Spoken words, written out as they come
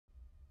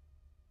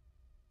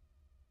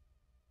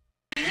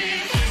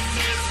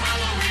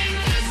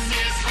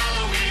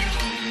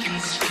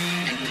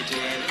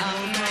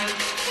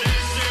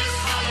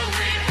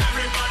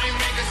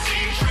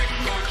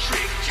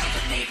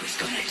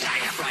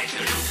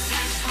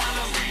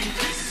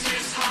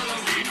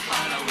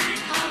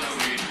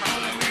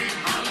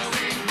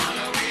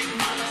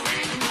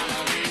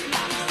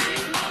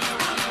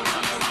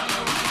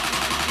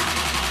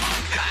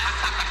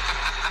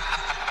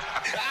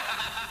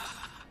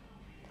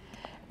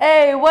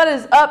Hey, what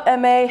is up,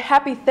 MA?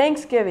 Happy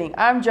Thanksgiving.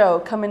 I'm Joe,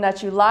 coming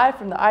at you live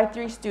from the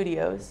I3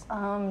 studios.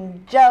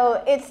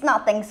 Joe, it's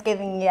not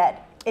Thanksgiving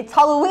yet. It's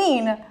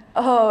Halloween.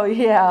 Oh,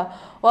 yeah.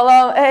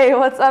 Well, hey,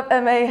 what's up,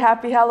 MA?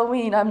 Happy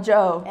Halloween. I'm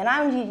Joe. And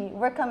I'm Gigi.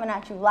 We're coming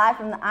at you live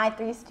from the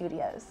I3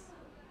 studios.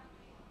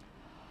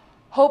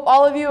 Hope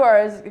all of you are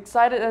as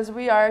excited as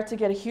we are to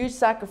get a huge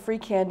sack of free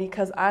candy,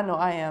 because I know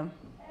I am.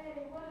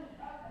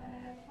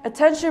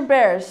 Attention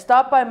Bears,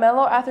 stop by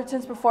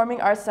Menlo-Atherton's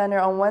Performing Arts Center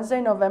on Wednesday,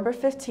 November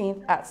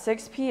 15th at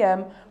 6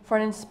 p.m. for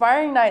an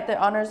inspiring night that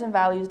honors and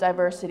values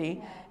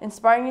diversity,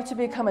 inspiring you to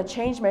become a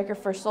change maker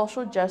for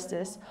social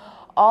justice.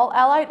 All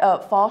Allied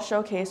Up Fall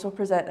Showcase will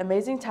present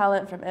amazing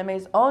talent from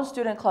MA's own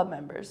student club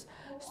members.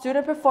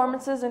 Student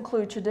performances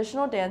include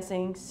traditional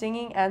dancing,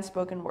 singing, and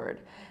spoken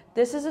word.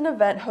 This is an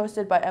event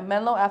hosted by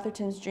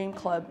Menlo-Atherton's Dream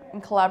Club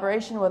in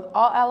collaboration with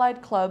All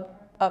Allied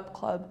Up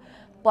Club,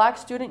 Black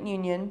Student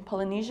Union,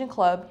 Polynesian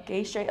Club,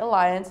 Gay Straight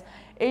Alliance,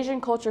 Asian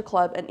Culture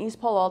Club, and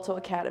East Palo Alto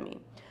Academy.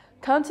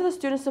 Come to the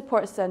Student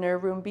Support Center,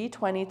 room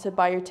B20, to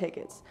buy your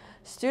tickets.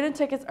 Student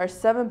tickets are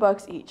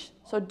 $7 each,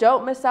 so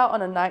don't miss out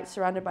on a night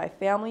surrounded by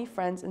family,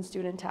 friends, and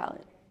student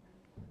talent.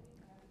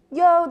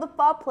 Yo, the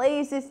fall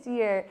plays this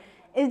year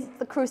is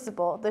The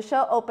Crucible. The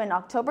show opened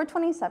October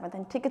 27th,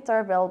 and tickets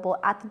are available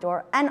at the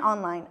door and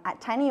online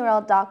at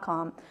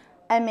tinyurl.com.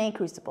 M-A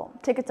Crucible.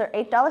 Tickets are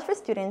 $8 for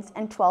students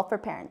and $12 for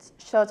parents.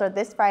 Shows are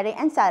this Friday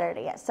and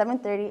Saturday at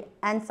 7:30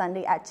 and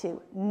Sunday at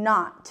 2,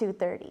 not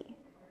 2:30.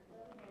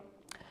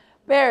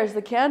 Bears,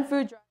 the canned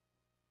food drive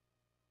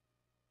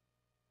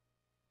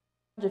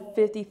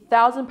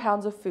 250,000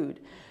 pounds of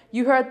food.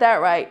 You heard that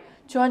right,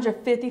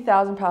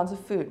 250,000 pounds of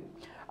food.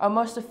 Our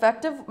most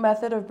effective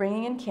method of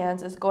bringing in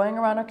cans is going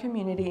around our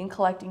community and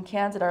collecting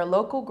cans at our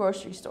local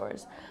grocery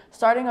stores.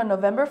 Starting on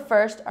November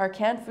 1st, our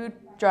canned food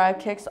drive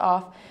kicks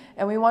off,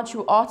 and we want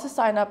you all to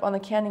sign up on the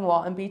canning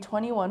wall and be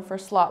 21 for a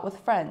slot with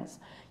friends.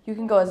 You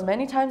can go as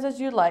many times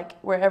as you like,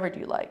 wherever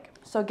you like.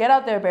 So get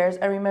out there, Bears,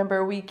 and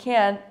remember, we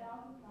can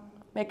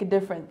make a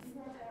difference.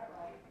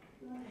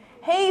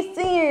 Hey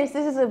seniors,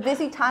 this is a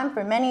busy time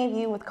for many of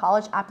you with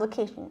college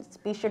applications.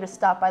 Be sure to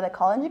stop by the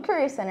College and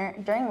Career Center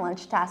during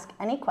lunch to ask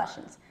any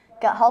questions.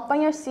 Get help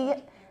on your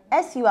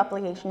CSU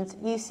applications,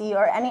 UC,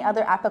 or any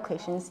other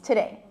applications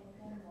today.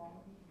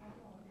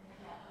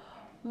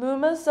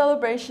 Luma's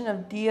celebration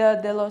of Dia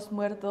de los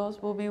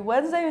Muertos will be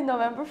Wednesday,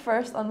 November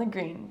 1st on the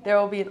Green. There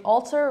will be an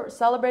altar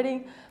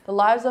celebrating the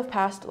lives of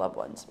past loved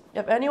ones.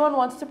 If anyone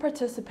wants to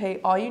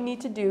participate, all you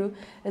need to do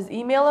is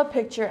email a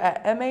picture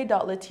at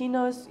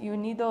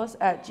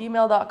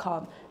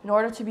ma.latinosunidos@gmail.com in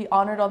order to be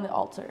honored on the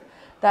altar.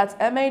 That's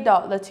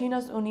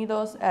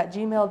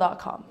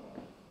ma.latinosunidos@gmail.com.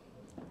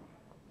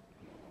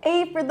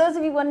 Hey, for those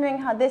of you wondering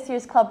how this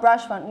year's Club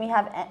Rush went, we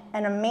have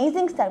an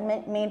amazing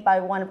segment made by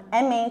one of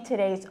MA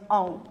Today's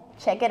own.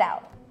 Check it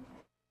out.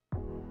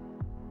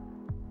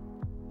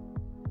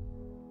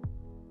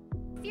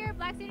 This year,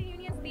 Black Student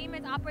Union's theme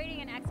is operating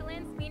in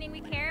excellence, meaning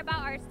we care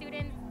about our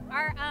students,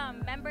 our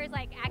members,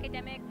 like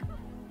academic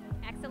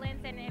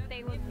excellence, and if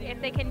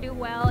they can do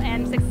well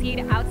and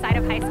succeed outside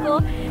of high school.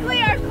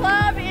 Basically, our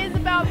club is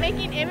about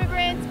making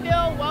immigrants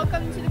feel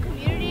welcome to the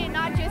community, and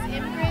not just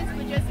immigrants,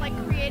 but just like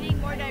creating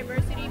more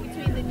diversity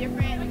between the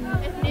different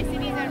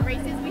ethnicities and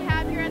races we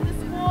have here at the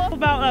school.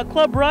 About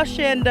Club Rush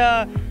and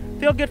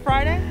Feel Good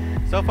Friday.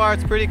 So far,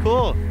 it's pretty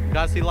cool.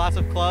 Got to see lots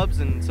of clubs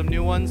and some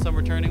new ones, some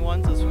returning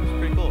ones. It's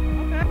pretty cool.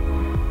 Okay.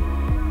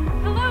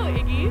 Hello,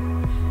 Iggy.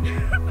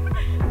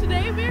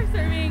 Today we are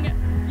serving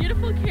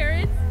beautiful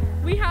carrots.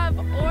 We have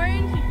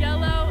orange,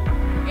 yellow,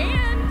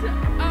 and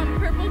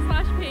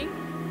purple/pink.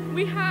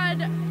 We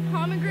had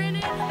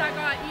pomegranates that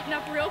got eaten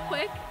up real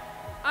quick.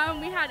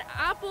 We had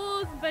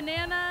apples,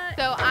 banana.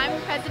 So I'm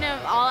president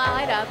of All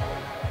Allied Up,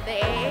 the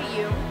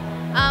AAU.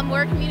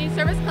 We're a community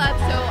service club,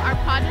 so our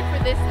project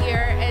for this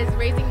year is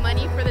raising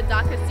money for the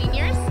DACA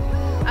seniors,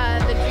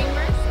 the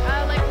Dreamers,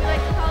 like we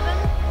like to call them.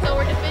 So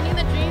we're defending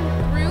the dream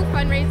through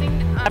fundraising.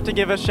 I have to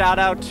give a shout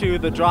out to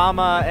the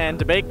drama and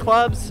debate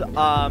clubs.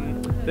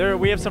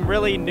 We have some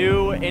really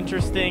new,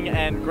 interesting,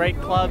 and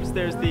great clubs.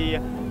 There's the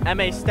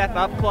MA Step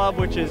Up Club,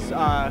 which is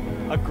a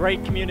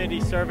great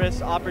community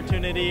service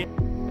opportunity.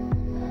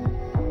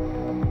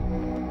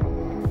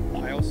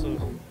 I also,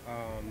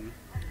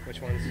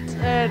 which ones?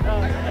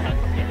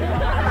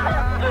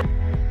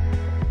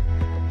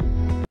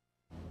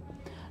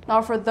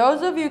 Now, for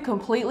those of you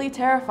completely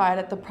terrified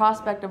at the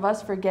prospect of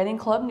us forgetting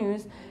club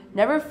news,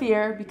 never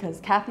fear, because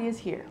Kathy is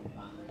here.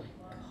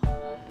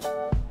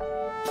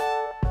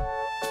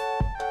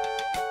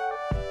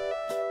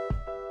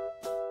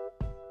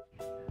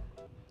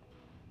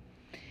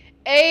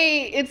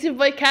 Hey, it's your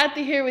boy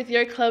Kathy here with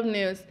your club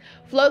news.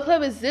 Float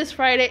Club is this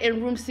Friday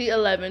in room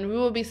C11. We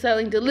will be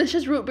selling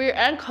delicious root beer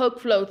and Coke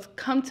floats.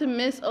 Come to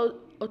Miss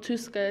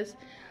Otuska's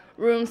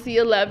room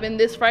C11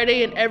 this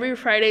Friday and every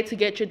Friday to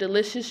get your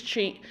delicious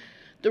treat.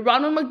 The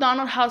Ronald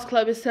McDonald House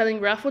Club is selling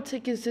raffle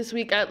tickets this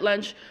week at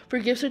lunch for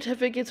gift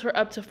certificates for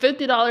up to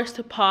 $50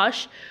 to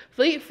Posh,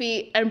 Fleet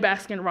Feet, and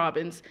Baskin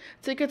Robbins.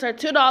 Tickets are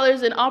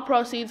 $2 and all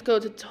proceeds go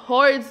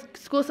towards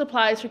school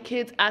supplies for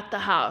kids at the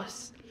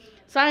house.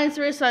 Science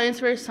fair, science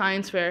fair,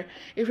 science fair.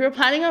 If you're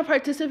planning on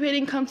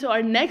participating, come to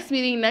our next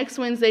meeting next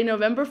Wednesday,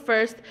 November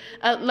 1st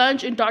at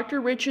lunch in Dr.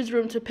 Richards'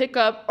 room to pick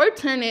up or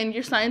turn in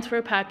your science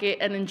fair packet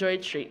and enjoy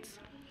treats.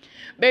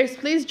 Bears,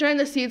 please join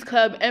the Seeds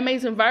Club,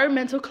 MA's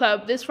environmental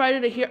club, this Friday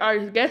to hear our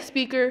guest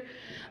speaker,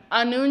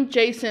 Anun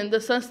Jason, the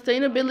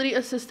sustainability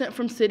assistant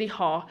from City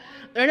Hall.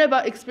 Learn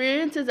about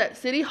experiences at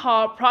City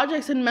Hall,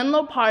 projects in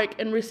Menlo Park,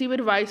 and receive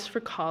advice for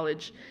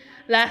college.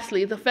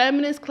 Lastly, the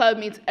Feminist Club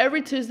meets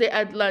every Tuesday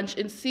at lunch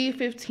in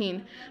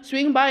C15.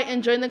 Swing by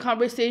and join the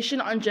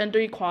conversation on gender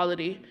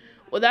equality.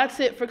 Well,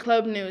 that's it for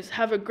Club News.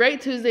 Have a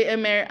great Tuesday,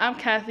 MA. I'm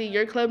Kathy,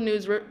 your Club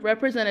News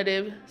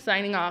representative,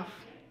 signing off.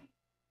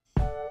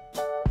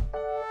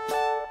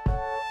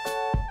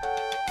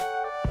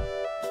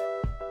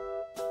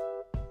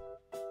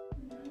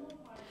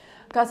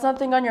 Got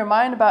something on your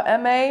mind about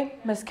MA?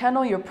 Ms.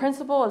 Kendall, your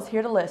principal, is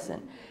here to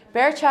listen.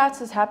 Bear Chats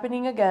is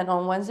happening again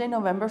on Wednesday,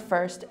 November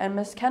 1st, and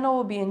Ms. Kendall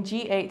will be in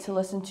G8 to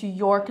listen to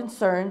your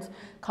concerns,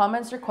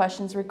 comments, or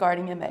questions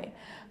regarding MA.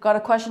 Got a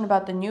question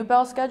about the new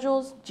bell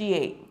schedules?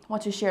 G8.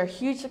 Want to share a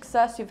huge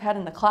success you've had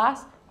in the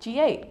class?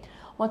 G8.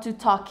 Want to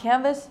talk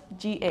Canvas?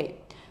 G8.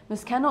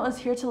 Ms. Kendall is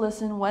here to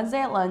listen Wednesday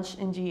at lunch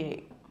in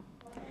G8.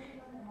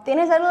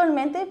 ¿Tienes algo en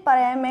mente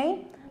para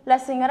MA? La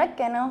señora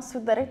Kendall, su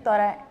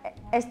directora,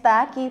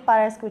 está aquí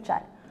para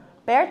escuchar.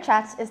 Bear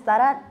Chats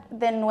estará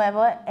de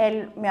nuevo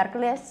el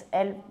miércoles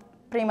el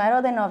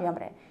 1 de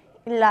noviembre.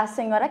 La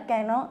señora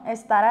Kendall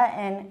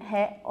estará en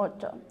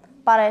G8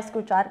 para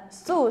escuchar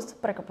sus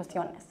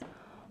preocupaciones.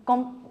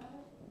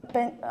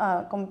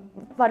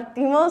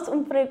 Compartimos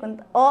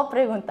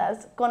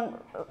preguntas con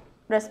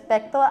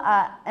respecto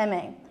a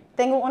MA.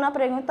 Tengo una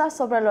pregunta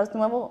sobre las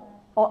nuevas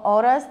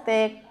horas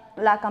de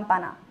la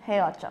campana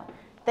G8.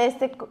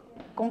 Desde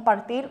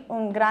compartir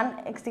un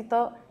gran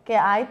éxito que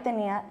ha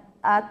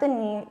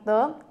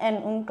tenido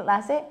en un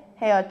clase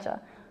G8.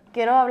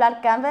 Quiero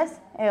hablar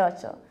Canvas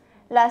G8.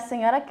 La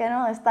señora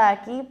Kendall está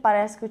aquí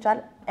para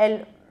escuchar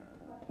el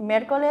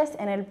miércoles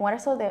en el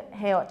almuerzo de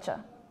G8.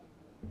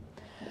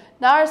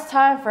 Now it's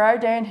time for our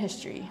day in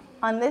history.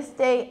 On this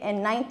day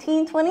in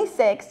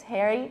 1926,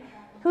 Harry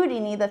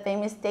Houdini, the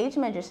famous stage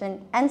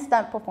magician and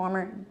stunt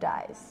performer,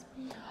 dies.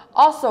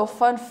 Also,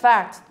 fun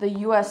fact, the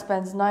U.S.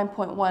 spends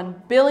 $9.1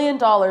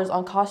 billion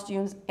on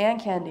costumes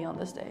and candy on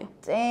this day.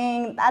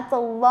 Dang, that's a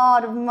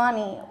lot of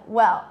money.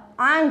 Well,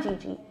 I'm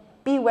Gigi.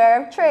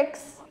 Beware of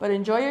tricks. But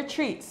enjoy your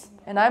treats.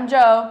 And I'm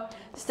Joe.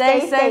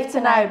 Stay safe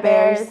tonight,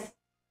 Bears.